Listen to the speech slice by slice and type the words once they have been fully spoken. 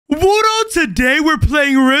Today we're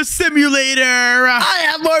playing Rizz Simulator. I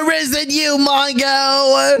have more Rizz than you,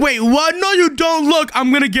 Mongo. Wait, what? No, you don't. Look,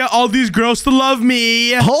 I'm gonna get all these girls to love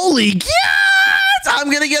me. Holy yes!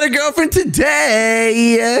 I'm gonna get a girlfriend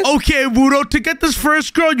today. Okay, Wudo, to get this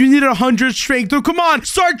first girl, you need 100 strength. So come on,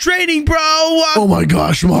 start training, bro. Oh my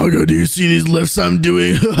gosh, Mongo, do you see these lifts I'm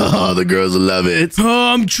doing? The girls love it.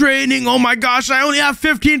 Oh, I'm training. Oh my gosh, I only have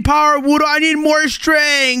 15 power, Wudo. I need more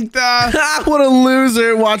strength. What a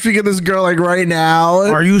loser. Watch me get this girl like right now.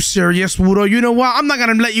 Are you serious, Wudo? You know what? I'm not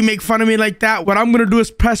gonna let you make fun of me like that. What I'm gonna do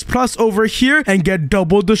is press plus over here and get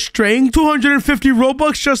double the strength. 250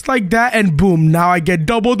 Robux just like that. And boom, now I get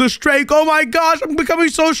double the strength. Oh my gosh, I'm becoming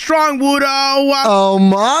so strong, Wudo. Oh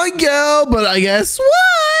Mongo, but I guess what?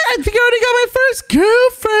 I think I already got my first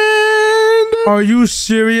girlfriend. Are you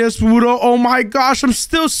serious, Wudo? Oh my gosh, I'm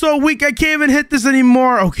still so weak. I can't even hit this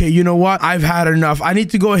anymore. Okay, you know what? I've had enough. I need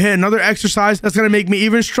to go hit another exercise that's gonna make me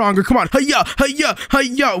even stronger. Come on. Hiya, hiya,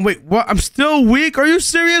 hiya. Wait, what? I'm still weak? Are you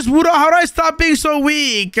serious, Wudo? How do I stop being so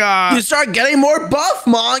weak? You start getting more buff,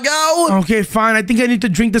 Mongo. Okay, fine. I think I need to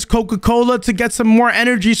drink this Coca-Cola to get some more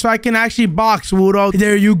energy so I can actually box, Wudo.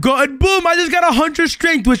 There you go. And boom, I just got 100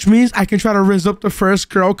 strength, which means I can try to Rizz up the first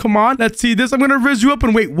girl. Come on, let's see this. I'm gonna Rizz you up.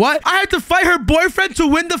 And wait, what? I have to fight her boyfriend to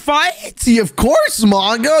win the fight? See, of course,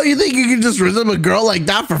 Mongo. You think you can just Rizz up a girl like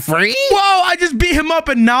that for free? Whoa, I just beat him up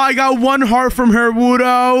and now I got 1 heart from her,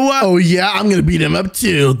 Wudo. Oh yeah, I'm gonna beat him up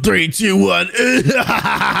too. 3, 2, 1.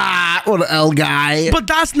 What an L guy. But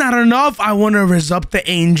that's not enough. I want to Rizz up the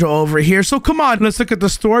angel over here. So come on, let's look at the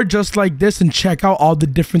store just like this and check out all the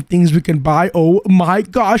different things we can buy. Oh my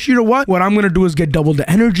gosh, you know what? What I'm gonna do is get double the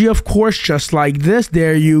energy, of course, just like this.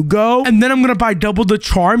 There you go. And then I'm gonna buy double the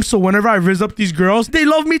charm, so whenever I Rizz up these girls, they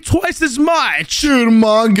love me twice as much. Dude,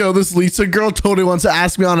 Mongo, this Lisa girl totally wants to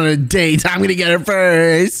ask me on a date. I'm gonna get her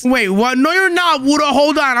first. Wait, what? No, you're not, Wudo.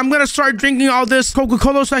 Hold on. I'm gonna start drinking all this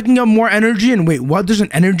Coca-Cola so I can get more energy. And wait, what? There's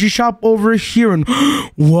an energy shop over here. And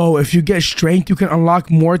whoa, if you get strength, you can unlock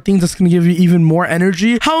more things that's gonna give you even more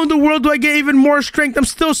energy. How in the world do I get even more strength? I'm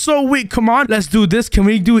still so weak. Come on, let's do this. Can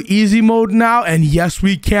we do easy mode now? And yes,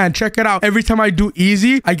 we can. Check it out. Every time I do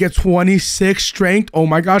easy, I get 26 strength. Oh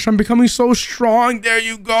my gosh, I'm becoming so strong. There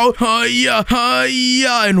you go. Hiya,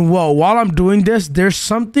 hiya. And whoa, while I'm doing this, there's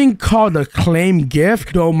something called a claim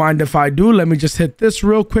gift. Don't mind if I do. Let me just hit this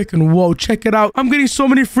real quick. And whoa, check it out. I'm getting so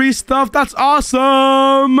many free stuff. That's awesome.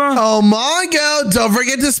 Oh Mongo, don't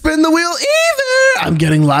forget to spin the wheel either. I'm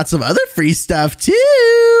getting lots of other free stuff too.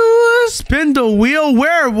 Spin the wheel?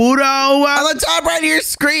 Where, Wudo? On the top right of your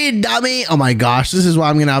screen, dummy. Oh my gosh, this is why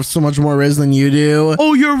I'm gonna have so much more Rizz than you do.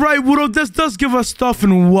 Oh, you're right, Wudo. This does give us stuff.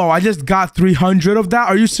 And whoa, I just got 300 of that.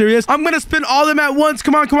 Are you serious? I'm gonna spin all of them at once.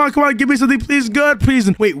 Come on, come on, come on. Give me something, please. Good, please.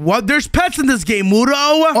 And wait, what? There's pets in this game, Wudo.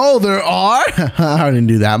 Oh, there are? I didn't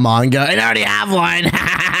do that, Mongo. I already have one.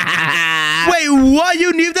 Wait, what?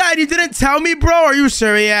 You knew that and you didn't tell me, bro? Are you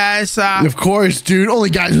serious? Of course, dude. Only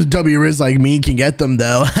guys with W Rizz like me can get them,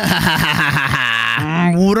 though.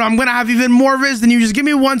 Wudo, I'm gonna have even more Rizz than you. Just give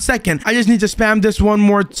me 1 second. I just need to spam this one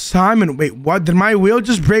more time. And wait, what? Did my wheel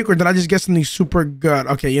just break or did I just get something super good?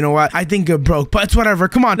 Okay, you know what? I think it broke, but it's whatever.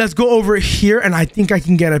 Come on, let's go over here and I think I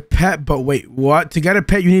can get a pet. But wait, what? To get a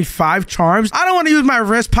pet, you need 5 charms. I don't want to use my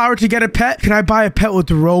Rizz power to get a pet. Can I buy a pet with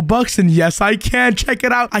Robux? And yes, I can. Check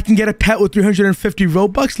it out. I can get a pet with 350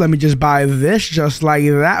 Robux. Let me just buy this just like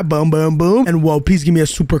that. Boom, boom, boom. And whoa, please give me a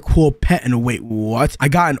super cool pet. And wait, what? I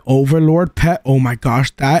got an Overlord pet. Oh my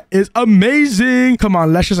gosh, that is amazing. Come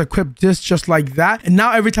on, let's just equip this just like that. And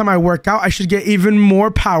now every time I work out, I should get even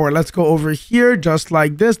more power. Let's go over here just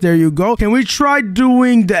like this. There you go. Can we try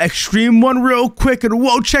doing the extreme one real quick? And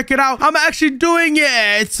whoa, check it out. I'm actually doing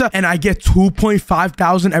it. And I get 2.5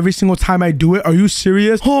 thousand every single time I do it. Are you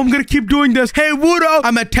serious? Oh, I'm gonna keep doing this. Hey, Wudo,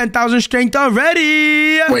 I'm at 10,000 strength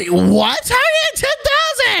already. Wait, what? How are you at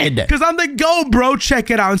 10,000? Because I'm the GOAT, bro. Check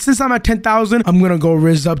it out. And since I'm at 10,000, I'm gonna go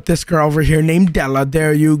Rizz up this girl over here named Della.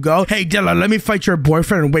 There you go. Hey, Della, let me fight your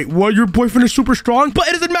boyfriend. And wait, what? Your boyfriend is super strong? But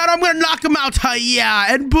it doesn't matter. I'm gonna knock him out.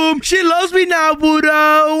 Yeah. And boom, she loves me now, Wudo.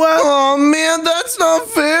 Oh, man, that's not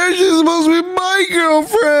fair. She's supposed to be my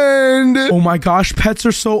girlfriend. Oh my gosh, pets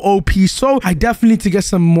are so OP. So I definitely need to get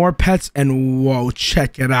some more pets. And whoa,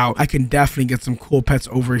 check it out. I can definitely get some cool pets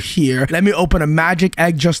over here. Let me open a magic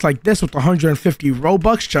egg just like this with 150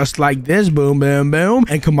 Robux, just like this. Boom, boom, boom.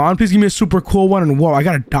 And come on, please give me a super cool one. And whoa, I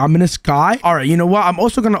got a Dominus guy. All right, you know what? I'm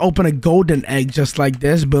also gonna open a golden egg just like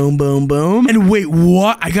this. Boom, boom, boom. And wait,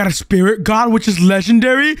 what? I I got a spirit god, which is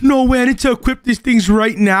legendary. No way, I need to equip these things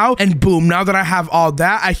right now. And boom, now that I have all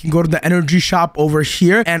that, I can go to the energy shop over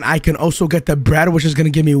here. And I can also get the bread, which is going to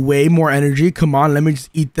give me way more energy. Come on, let me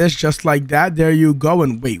just eat this just like that. There you go.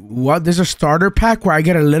 And wait, what? There's a starter pack where I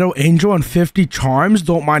get a little angel and 50 charms.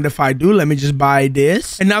 Don't mind if I do. Let me just buy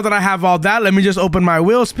this. And now that I have all that, let me just open my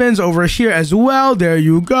wheel spins over here as well. There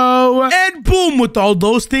you go. And boom, with all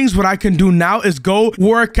those things, what I can do now is go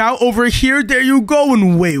work out over here. There you go.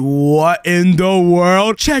 And wait, what in the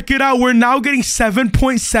world? Check it out. We're now getting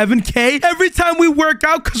 7.7k every time we work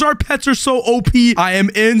out because our pets are so OP. I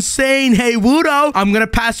am insane. Hey, Wudo, I'm going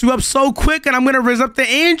to pass you up so quick and I'm going to raise up the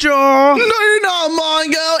angel. No, you're not,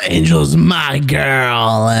 Mongo. Angel's my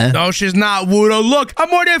girl. No, she's not, Wudo. Look,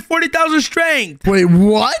 I'm already at 40,000 strength. Wait,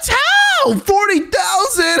 what? How?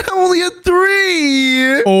 40,000? I'm only at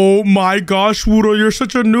 3. Oh my gosh, Wudo, you're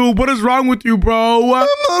such a noob. What is wrong with you, bro? I'm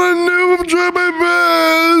not a noob. I'm trying my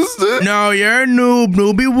best. No, you're a noob.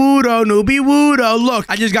 Noobie Wudo. Noobie Wudo. Look,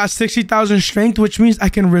 I just got 60,000 strength, which means I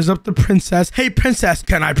can rizz up the princess. Hey, princess,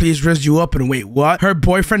 can I please rizz you up? And wait, what? Her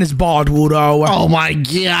boyfriend is bald, Wudo. Oh my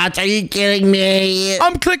god, are you kidding me?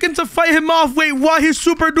 I'm clicking to fight him off. Wait, what? He's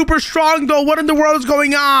super duper strong, though. What in the world is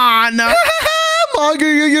going on? Mongo,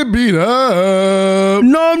 you get beat up.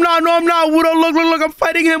 No, I'm not. No, I'm not. Wudo, look. I'm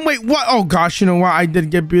fighting him. Wait, what? Oh, gosh, you know what? I did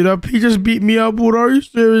get beat up. He just beat me up, Wudo. Are you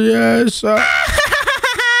serious?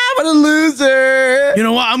 What a loser. You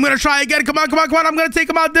know what? I'm going to try again. Come on. I'm going to take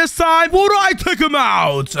him out this time. Wudo, I took him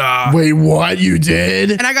out. Wait, what? You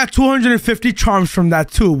did? And I got 250 charms from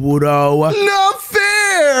that too, Wudo. Not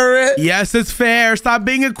fair. Yes, it's fair. Stop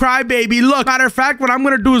being a crybaby. Look, matter of fact, what I'm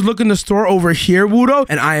going to do is look in the store over here, Wudo,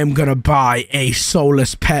 and I am going to buy a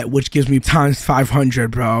soulless pet, which gives me times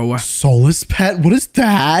 500, bro. Soulless pet? What is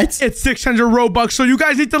that? It's 600 Robux, so you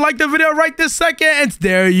guys need to like the video right this second. And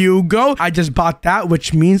there you go. I just bought that,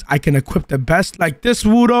 which means I can equip the best like this,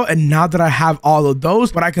 Wudo. And now that I have all of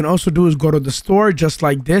those, what I can also do is go to the store just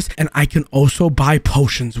like this, and I can also buy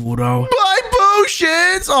potions, Wudo. Buy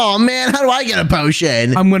potions? Oh man, how do I get a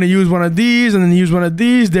potion? I'm gonna use one of these and then use one of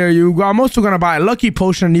these. There you go. I'm also gonna buy a lucky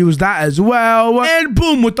potion and use that as well. And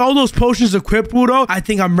boom, with all those potions equipped, Wudo, I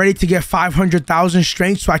think I'm ready to get 500,000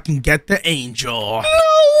 strength so I can get the angel. No way!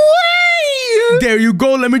 There you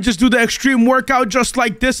go. Let me just do the extreme workout just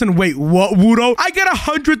like this. And wait, what, Wudo? I get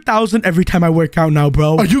 100,000 every time I work out now,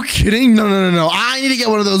 bro. Are you kidding? No. I need to get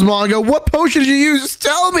one of those, Mongo. What potion did you use? Just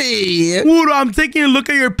tell me. Wudo, I'm taking a look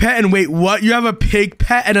at your pet and wait, what? You have a pig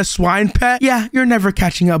pet and a swine pet? Yeah, you're never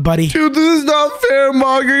catching up, buddy. Dude, this is not fair,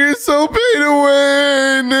 Mongo. You're so pay to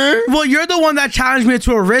win. Well, you're the one that challenged me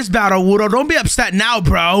to a Rizz battle, Wudo. Don't be upset now,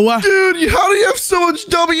 bro. Dude, how do you have so much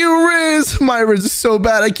W Rizz? My Rizz is so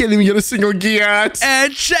bad, I can't even get a single giat.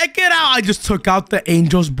 And check it out. I just took out the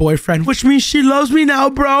angel's boyfriend, which means she loves me now,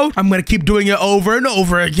 bro. I'm going to keep doing it over and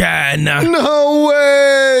over again. No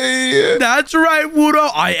way. That's right,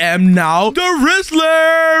 Wudo. I am now the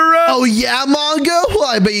Rizzler. Oh, yeah, Mongo? Well,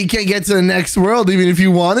 I bet you can't get to the next world even if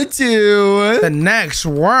you wanted to. The next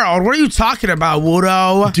world? What are you talking about,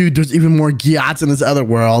 Wudo? Dude, there's even more giats in this other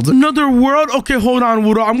world. Another world? Okay, hold on,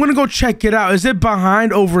 Wudo. I'm going to go check it out. Is it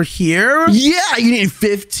behind over here? Yeah, you need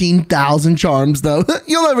 15,000 charms, though.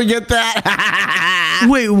 You'll never get that.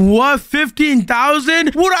 Wait, what?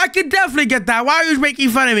 15,000? Wudo, I could definitely get that. Why are you making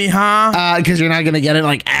fun of me, huh? Because you're not going to get it,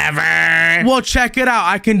 like, ever. Well, check it out.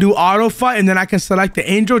 I can do auto fight, and then I can select the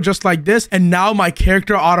angel just like this, and now my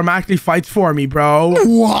character automatically fights for me, bro.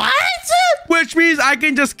 What? Which means I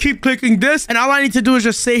can just keep clicking this, and all I need to do is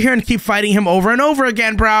just sit here and keep fighting him over and over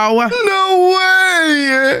again, bro. No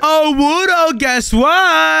way! Oh, Wudo, guess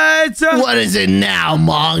what? What is it now,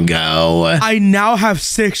 Mongo? I now have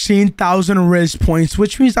 16,000 Rizz points,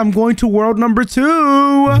 which means I'm going to world number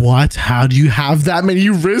 2. What? How do you have that many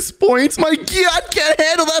Rizz points? My god, can't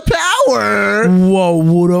handle that power! Whoa,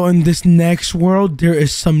 Wudo, in this next world, there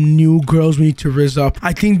is some new girls we need to Rizz up.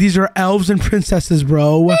 I think these are elves and princesses,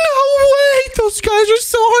 bro. No way! Those guys are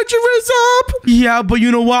so hard to Rizz up! Yeah, but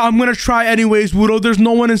you know what? I'm gonna try anyways, Wudo. There's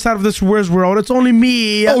no one inside of this Rizz world. It's only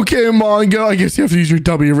me. Okay, Mongo. I guess you have to use your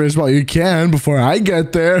W Rizz while you can before I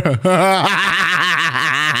get there.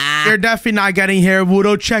 You're definitely not getting here,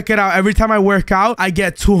 Wudo. Check it out. Every time I work out, I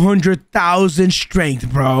get 200,000 strength,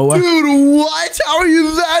 bro. Dude, what? How are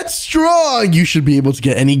you that strong? You should be able to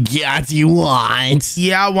get any giats you want.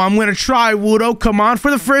 Yeah, well, I'm gonna try, Wudo. Come on.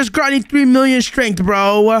 For the first girl, I need 3 million strength,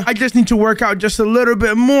 bro. I just need to work out just a little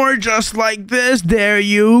bit more, just like this. There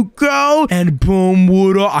you go. And boom,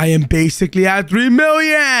 Wudo. I am basically at 3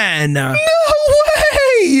 million. No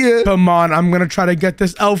way! me. Come on, I'm gonna try to get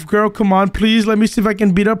this elf girl. Come on, please. Let me see if I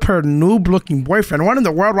can beat up her noob-looking boyfriend. What in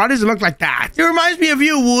the world? Why does it look like that? It reminds me of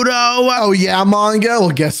you, Wudo. Oh, yeah, Mongo? Well,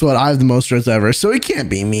 guess what? I have the most Rizz ever, so it can't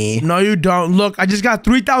be me. No, you don't. Look, I just got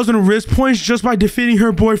 3,000 Rizz points just by defeating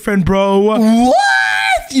her boyfriend, bro. What?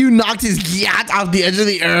 You knocked his yacht off the edge of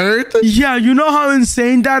the earth? Yeah, you know how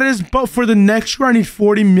insane that is? But for the next year, I need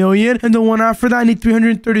 40 million. And the one after that, I need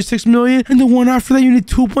 336 million. And the one after that, you need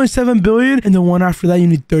 2.7 billion. And the one after that, you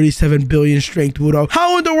need 37 billion strength, Wudo.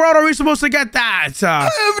 How in the world are we supposed to get that? I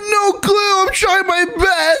have no clue. I'm trying my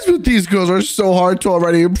best, but these girls are so hard to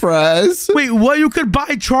already impress. Wait, what? You could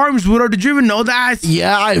buy charms, Wudo. Did you even know that?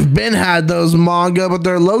 Yeah, I've been had those, Mongo, but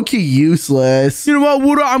they're low-key useless. You know what,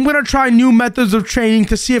 Wudo? I'm going to try new methods of training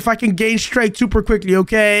to see if I can gain strength super quickly,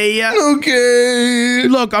 okay? Okay.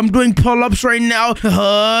 Look, I'm doing pull-ups right now.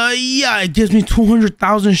 Yeah, it gives me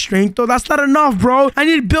 200,000 strength, though. That's not enough, bro. I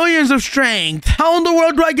need billions of strength. How in the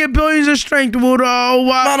world do I get billions of strength,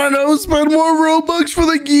 Wudo? I don't know. Spend more Robux for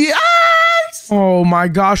the yachts. Oh my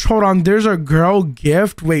gosh, hold on. There's a girl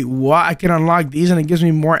gift. Wait, what? I can unlock these and it gives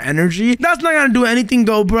me more energy? That's not gonna do anything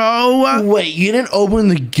though, bro. Wait, you didn't open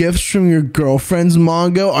the gifts from your girlfriend's,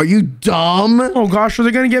 Mongo? Are you dumb? Oh gosh, are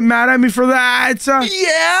they gonna get mad at me for that?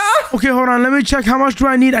 Yeah. Okay, hold on. Let me check. How much do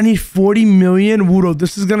I need? I need 40 million. Wudo,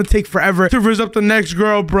 this is gonna take forever to rizz up the next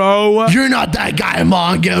girl, bro. You're not that guy,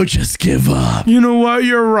 Mongo. Just give up. You know what?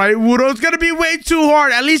 You're right, Wudo. It's gonna be way too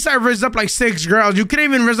hard. At least I rizzed up like 6 girls. You couldn't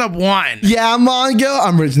even rizz up 1. Yeah, Mongo.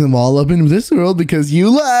 I'm rizzing them all up in this world because you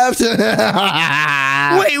left. Wait,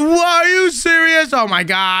 what? Are you serious? Oh my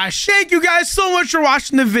gosh. Thank you guys so much for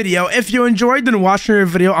watching the video. If you enjoyed, then watch your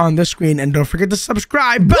video on the screen. And don't forget to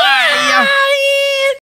subscribe. Bye.